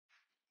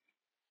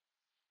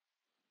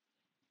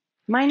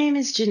My name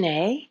is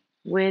Jenné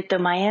with the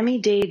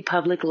Miami-Dade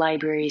Public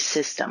Library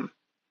System.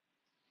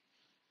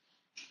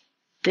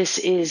 This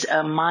is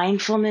a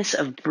mindfulness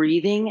of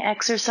breathing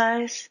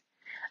exercise,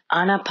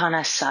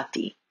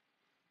 anapanasati.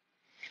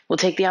 We'll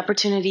take the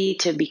opportunity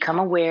to become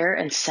aware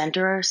and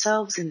center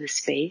ourselves in the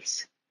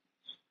space.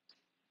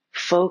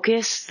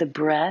 Focus the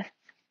breath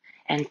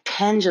and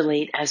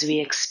pendulate as we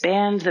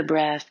expand the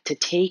breath to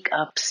take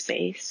up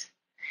space.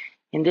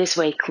 In this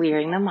way,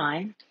 clearing the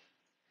mind.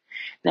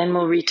 Then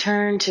we'll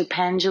return to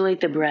pendulate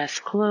the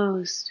breath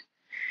closed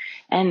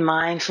and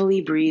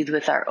mindfully breathe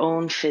with our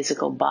own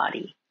physical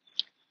body.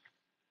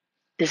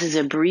 This is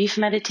a brief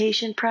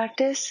meditation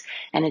practice,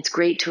 and it's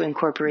great to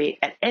incorporate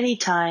at any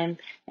time,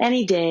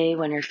 any day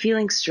when you're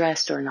feeling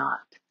stressed or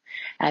not.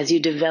 As you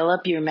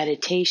develop your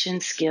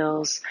meditation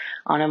skills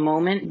on a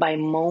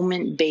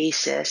moment-by-moment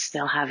basis,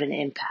 they'll have an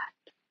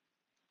impact.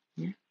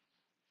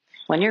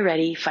 When you're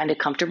ready, find a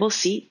comfortable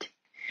seat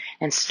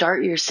and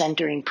start your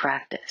centering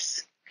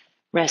practice.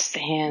 Rest the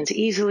hands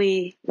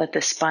easily, let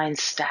the spine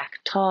stack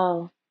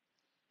tall,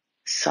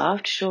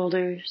 soft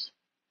shoulders.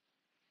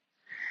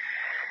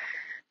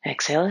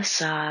 Exhale a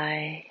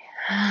sigh.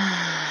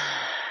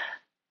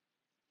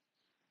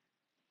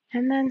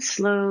 And then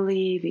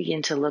slowly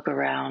begin to look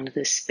around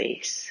the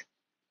space.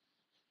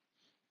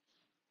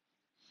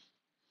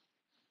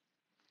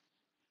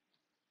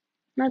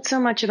 Not so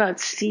much about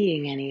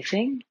seeing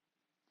anything,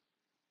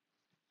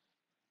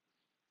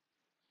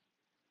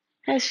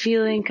 as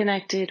feeling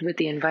connected with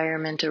the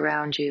environment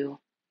around you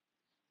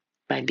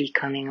by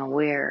becoming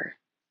aware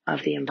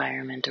of the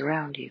environment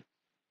around you.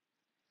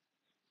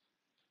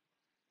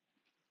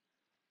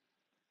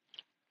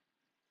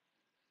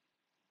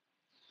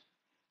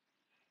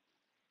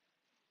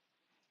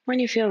 When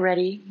you feel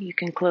ready, you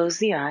can close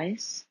the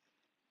eyes.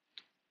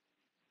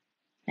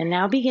 And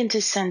now begin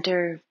to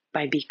center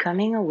by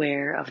becoming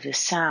aware of the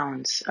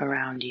sounds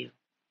around you.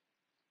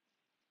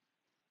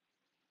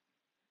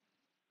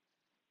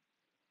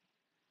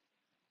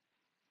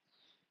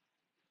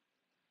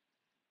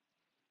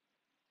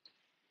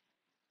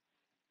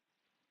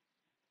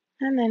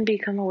 And then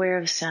become aware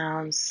of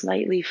sounds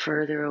slightly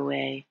further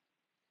away,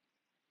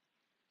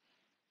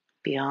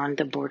 beyond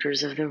the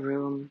borders of the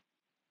room.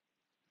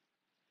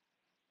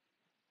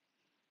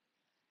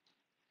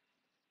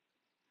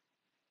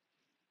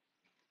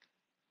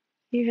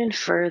 Even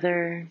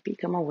further,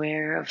 become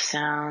aware of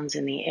sounds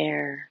in the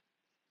air.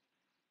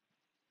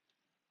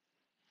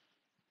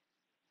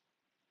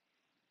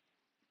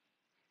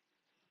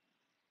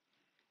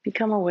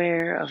 Become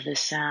aware of the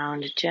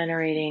sound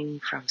generating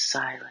from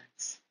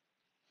silence.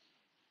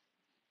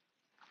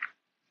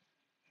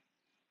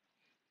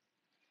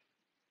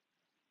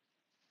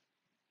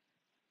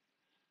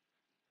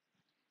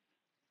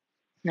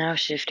 Now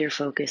shift your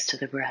focus to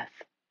the breath.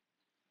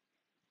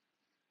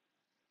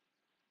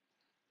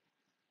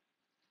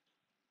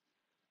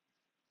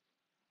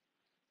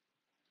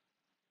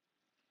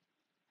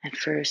 At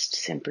first,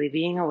 simply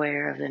being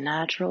aware of the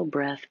natural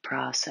breath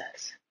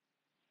process.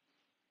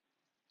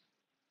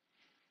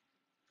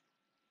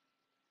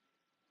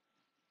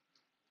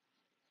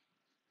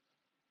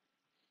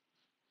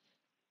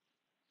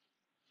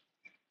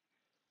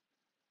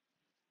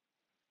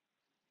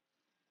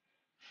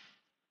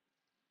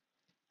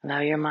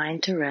 Allow your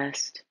mind to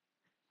rest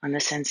on the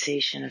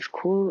sensation of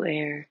cool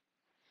air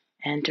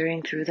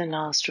entering through the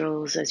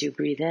nostrils as you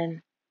breathe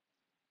in,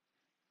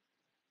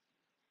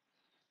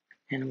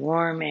 and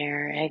warm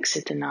air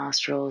exit the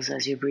nostrils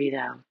as you breathe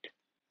out.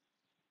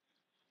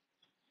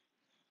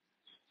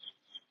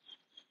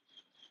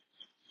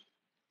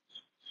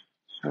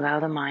 Allow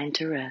the mind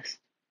to rest.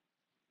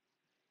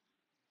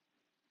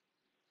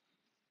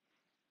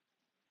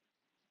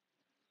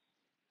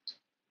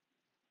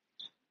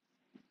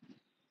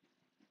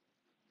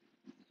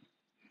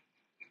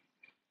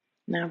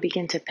 Now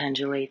begin to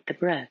pendulate the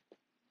breath.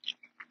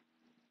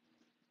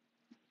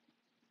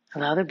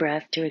 Allow the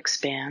breath to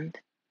expand,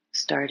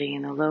 starting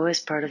in the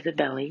lowest part of the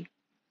belly.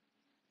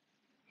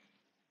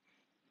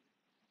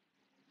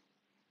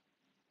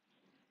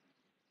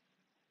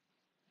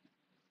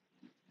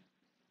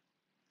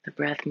 The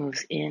breath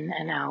moves in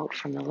and out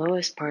from the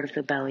lowest part of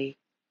the belly,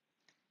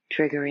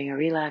 triggering a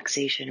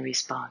relaxation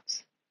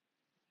response.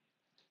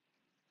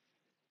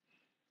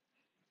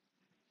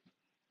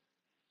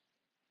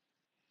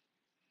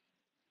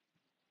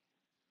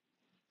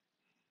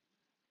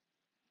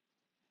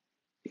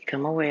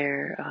 Become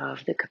aware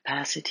of the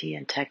capacity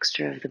and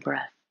texture of the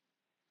breath.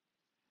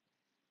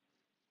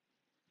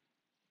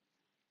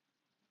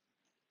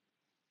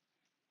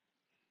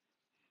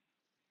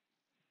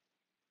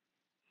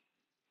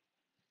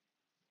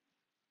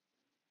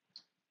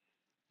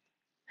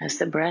 As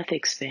the breath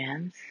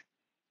expands,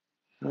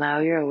 allow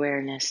your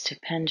awareness to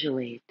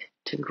pendulate,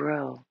 to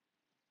grow.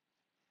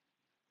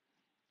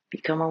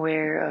 Become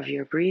aware of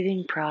your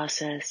breathing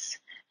process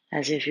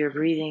as if your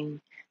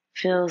breathing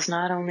fills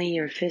not only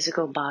your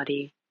physical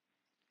body,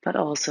 but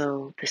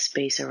also the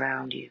space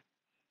around you.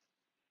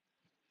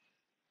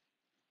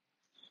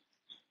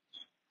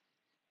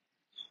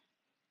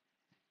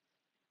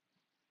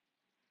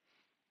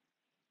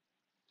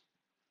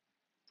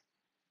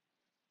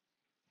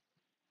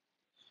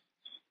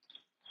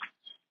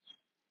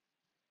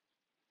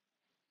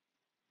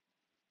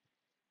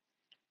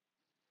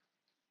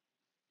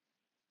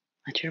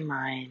 Let your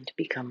mind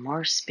become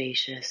more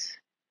spacious.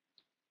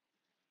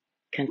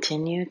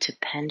 Continue to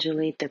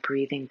pendulate the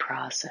breathing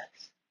process.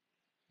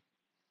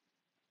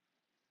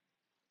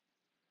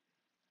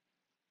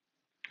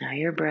 Now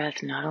your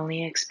breath not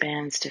only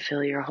expands to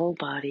fill your whole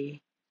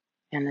body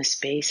and the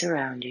space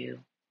around you,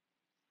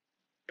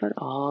 but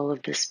all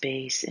of the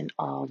space in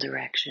all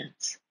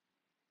directions.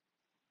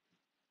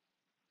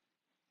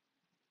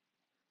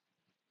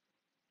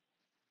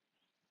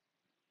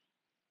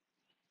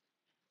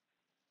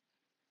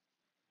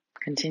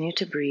 Continue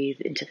to breathe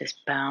into this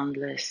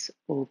boundless,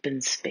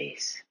 open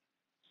space.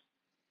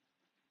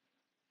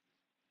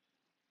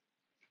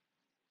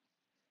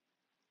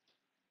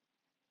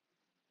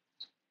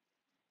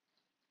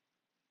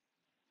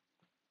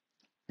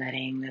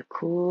 Letting the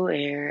cool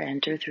air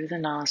enter through the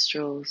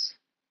nostrils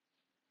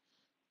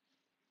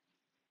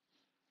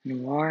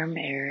and warm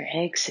air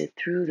exit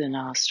through the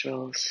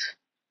nostrils.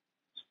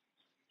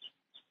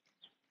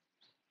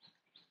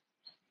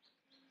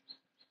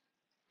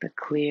 The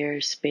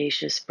clear,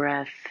 spacious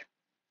breath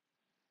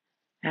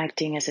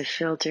acting as a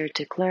filter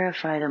to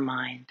clarify the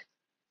mind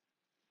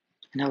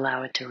and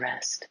allow it to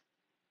rest.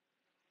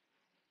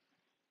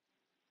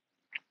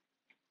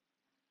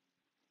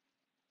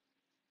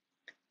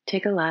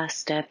 Take a last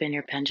step in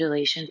your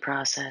pendulation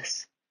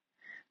process.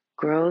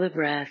 Grow the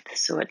breath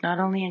so it not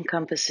only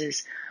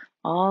encompasses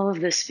all of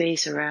the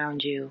space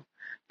around you,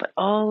 but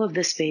all of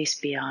the space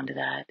beyond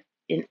that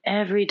in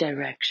every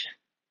direction.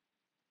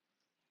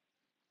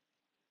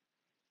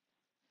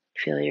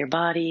 Feel your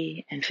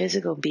body and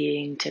physical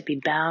being to be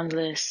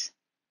boundless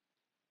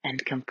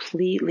and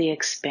completely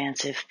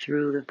expansive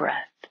through the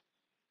breath.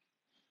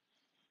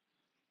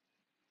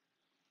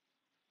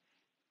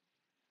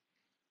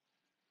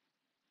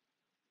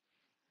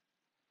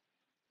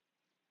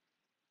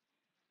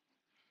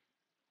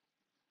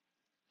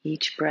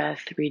 Each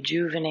breath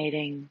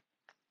rejuvenating,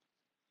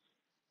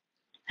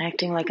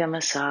 acting like a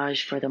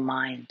massage for the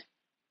mind.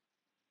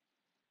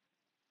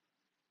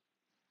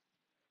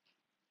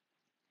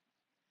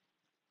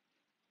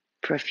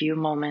 For a few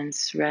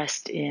moments,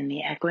 rest in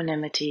the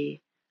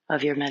equanimity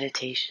of your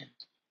meditation.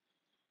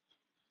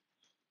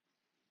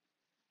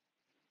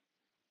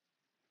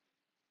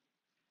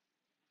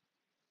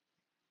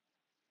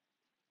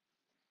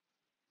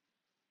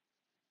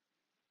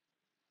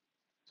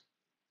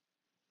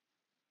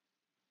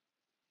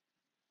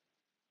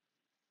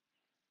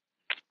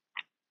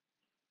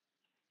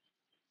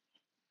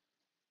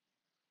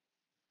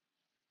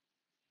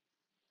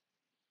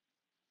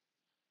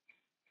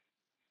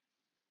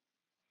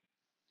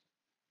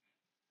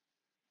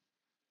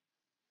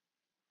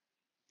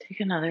 Take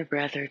another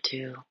breath or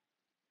two.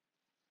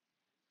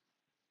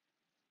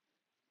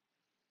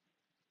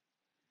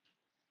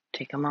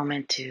 Take a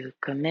moment to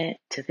commit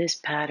to this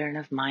pattern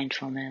of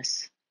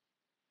mindfulness,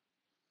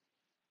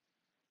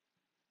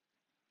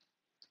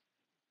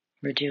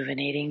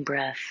 rejuvenating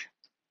breath,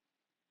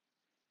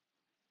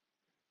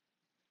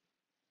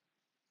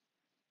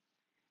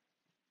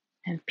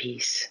 and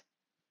peace.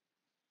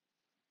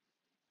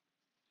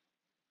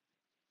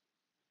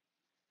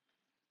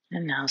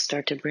 And now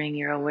start to bring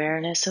your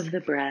awareness of the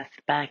breath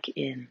back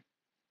in.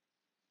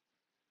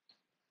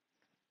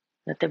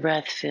 Let the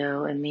breath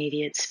fill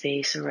immediate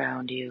space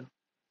around you.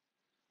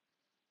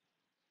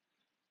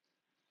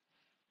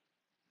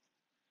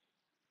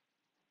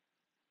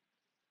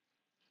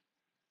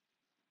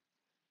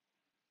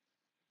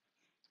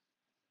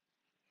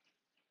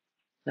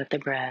 Let the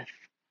breath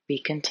be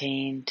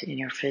contained in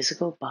your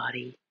physical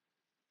body.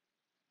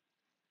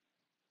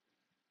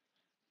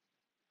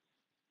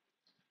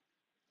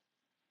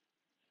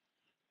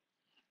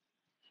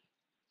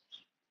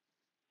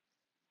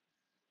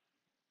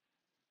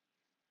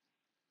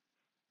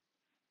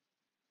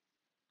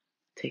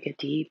 Take a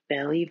deep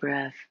belly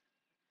breath.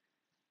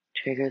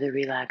 Trigger the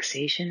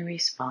relaxation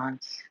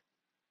response.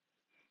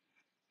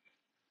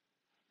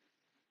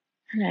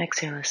 And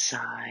exhale a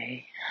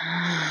sigh.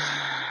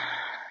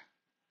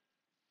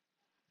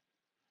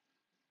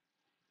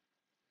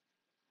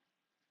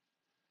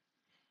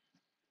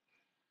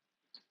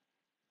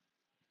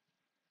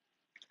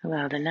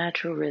 Allow the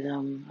natural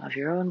rhythm of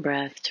your own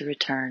breath to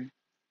return.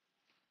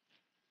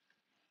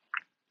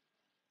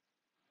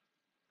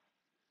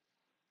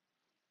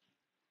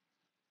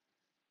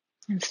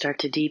 And start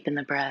to deepen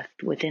the breath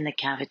within the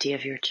cavity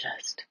of your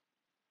chest.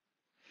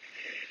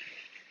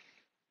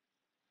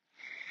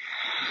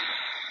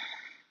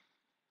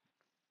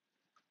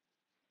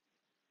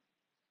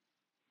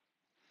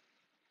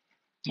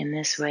 In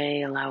this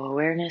way, allow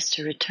awareness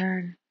to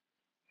return.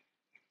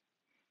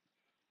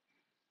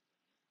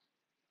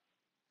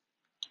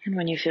 And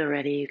when you feel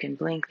ready, you can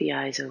blink the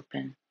eyes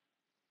open.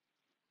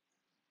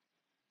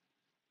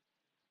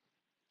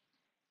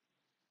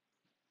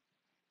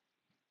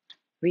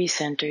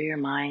 Recenter your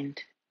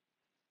mind.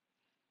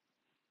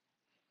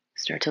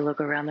 Start to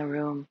look around the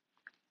room,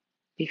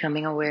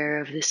 becoming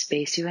aware of the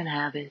space you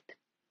inhabit.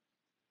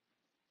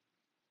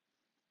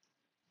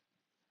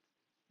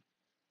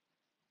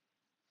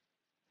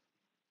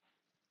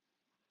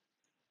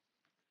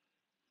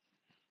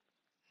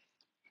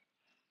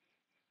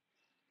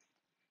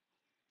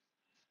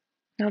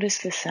 Notice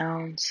the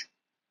sounds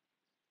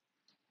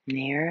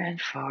near and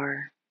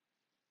far.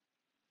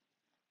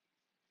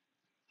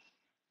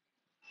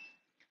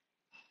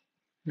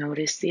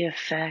 Notice the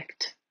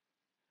effect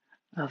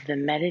of the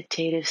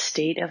meditative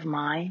state of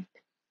mind,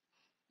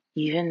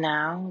 even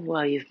now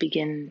while you've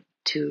begun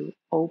to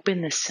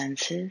open the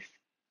senses.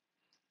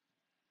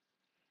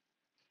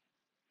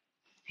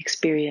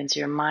 Experience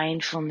your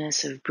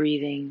mindfulness of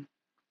breathing.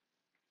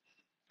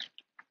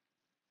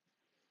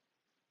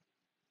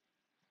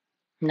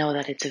 Know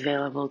that it's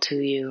available to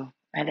you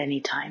at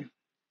any time.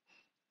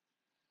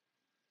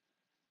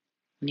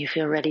 When you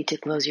feel ready to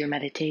close your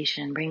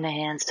meditation, bring the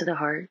hands to the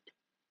heart.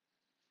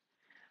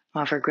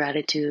 Offer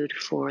gratitude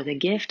for the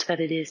gift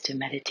that it is to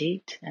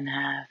meditate and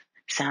have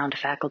sound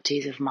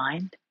faculties of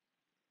mind.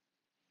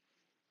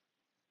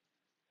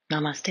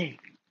 Namaste.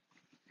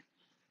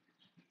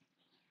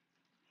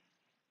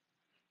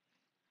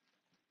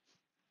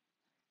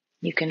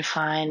 You can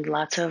find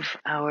lots of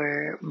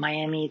our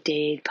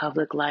Miami-Dade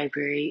Public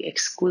Library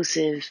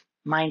exclusive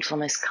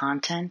mindfulness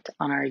content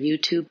on our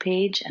YouTube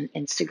page and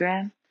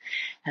Instagram,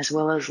 as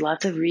well as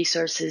lots of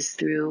resources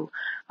through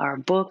our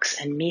books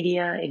and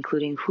media,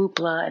 including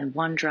Hoopla and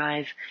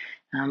OneDrive,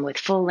 with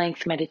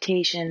full-length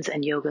meditations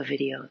and yoga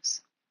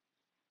videos.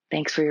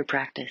 Thanks for your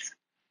practice.